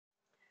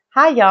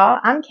Hi y'all,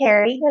 I'm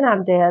Carrie. And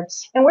I'm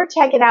Debs. And we're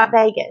checking out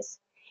Vegas.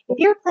 If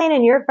you're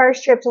planning your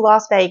first trip to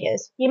Las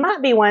Vegas, you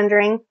might be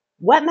wondering,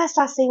 what must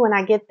I see when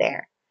I get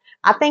there?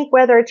 I think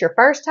whether it's your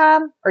first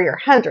time or your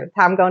 100th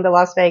time going to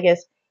Las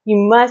Vegas,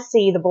 you must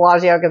see the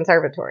Bellagio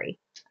Conservatory.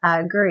 I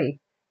agree.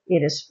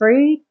 It is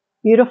free,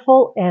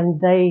 beautiful,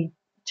 and they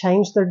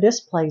change their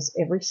displays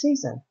every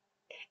season.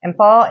 And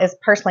fall is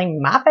personally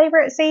my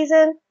favorite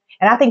season,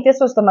 and I think this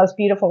was the most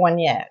beautiful one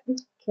yet.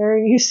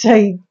 Carrie, you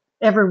say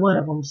every one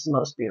of them is the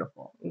most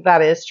beautiful.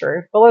 That is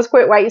true. But let's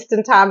quit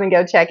wasting time and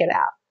go check it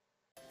out.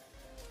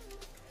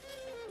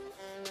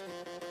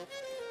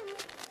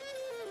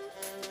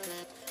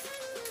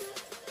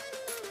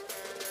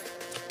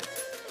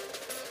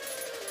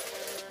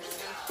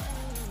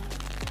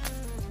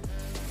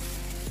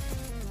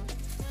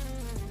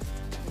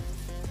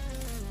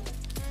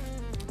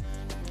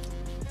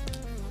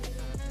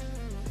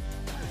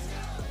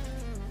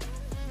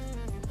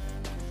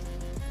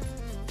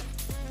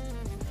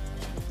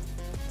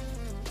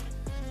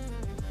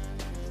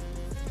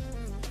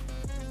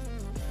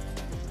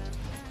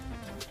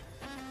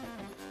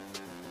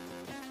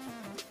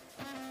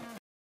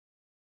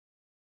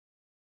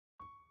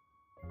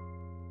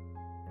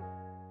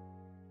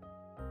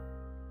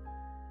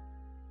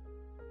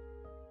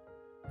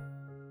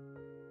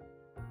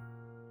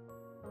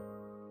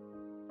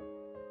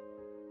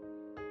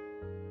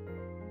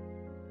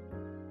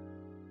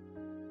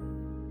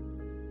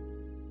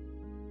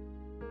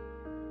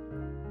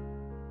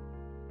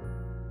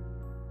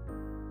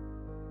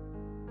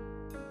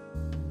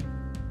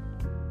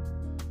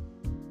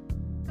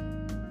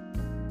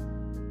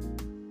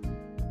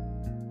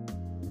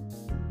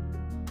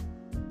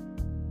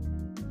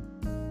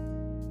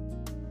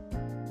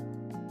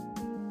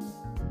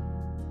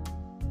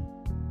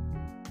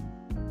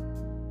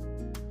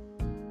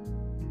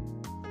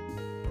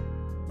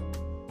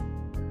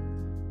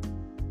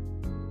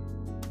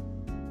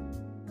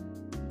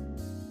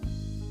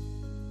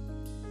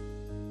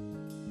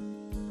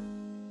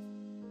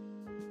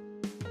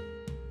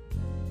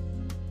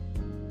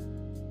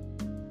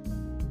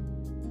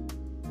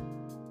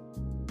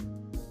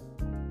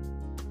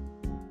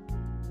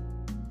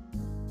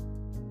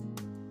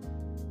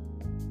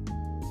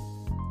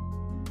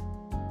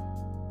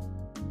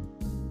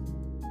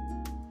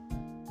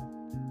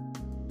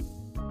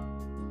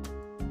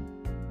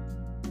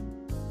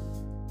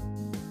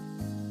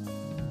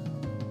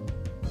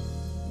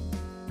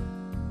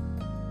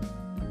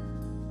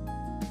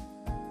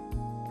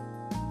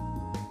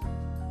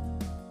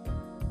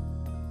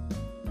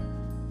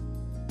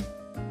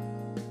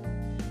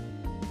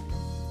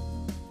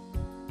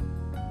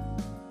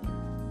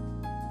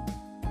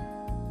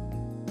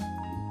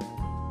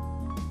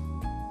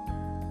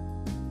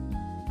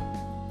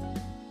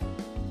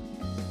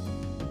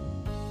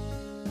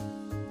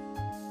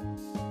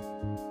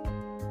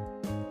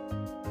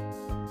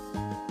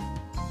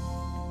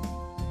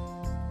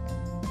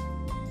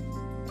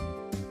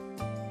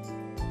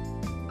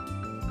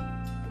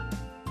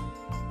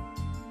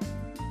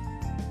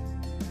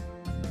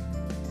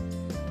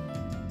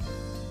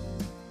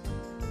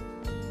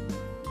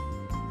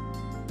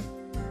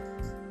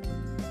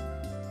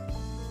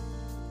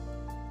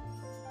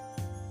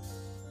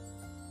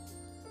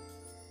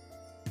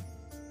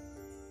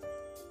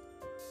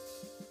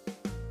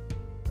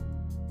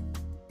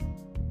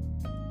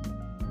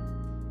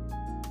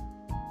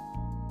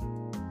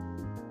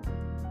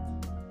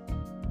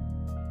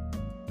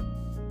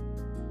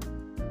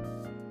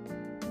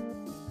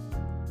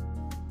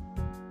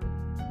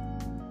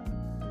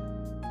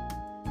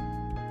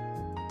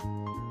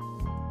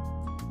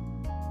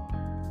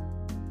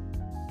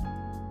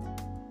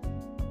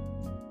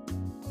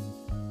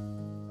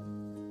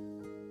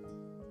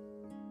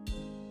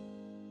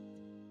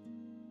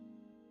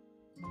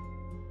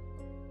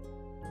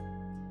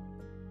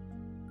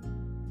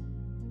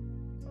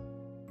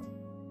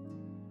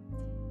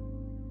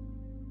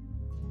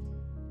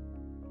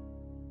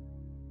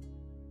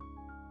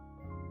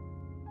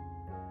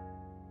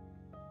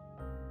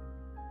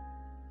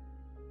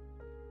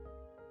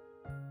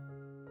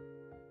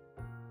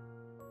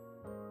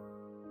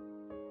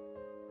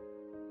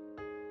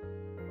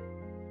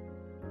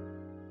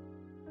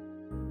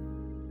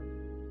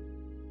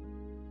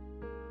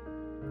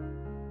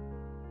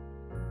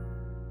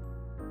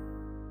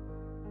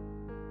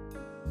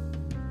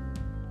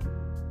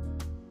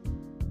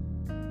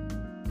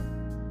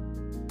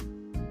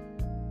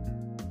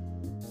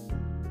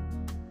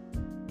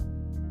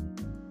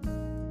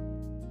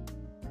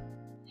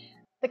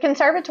 The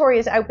conservatory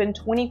is open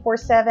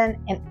 24/7,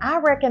 and I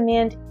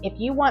recommend if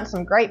you want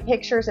some great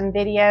pictures and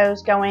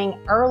videos going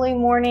early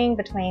morning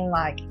between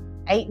like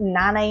 8 and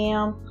 9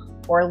 a.m.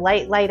 or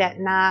late at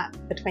night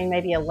between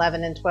maybe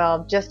 11 and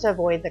 12 just to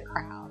avoid the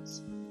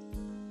crowds.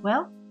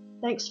 Well,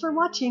 thanks for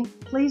watching.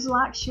 Please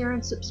like, share,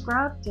 and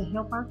subscribe to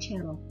help our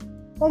channel.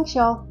 Thanks,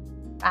 y'all.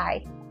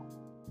 Bye.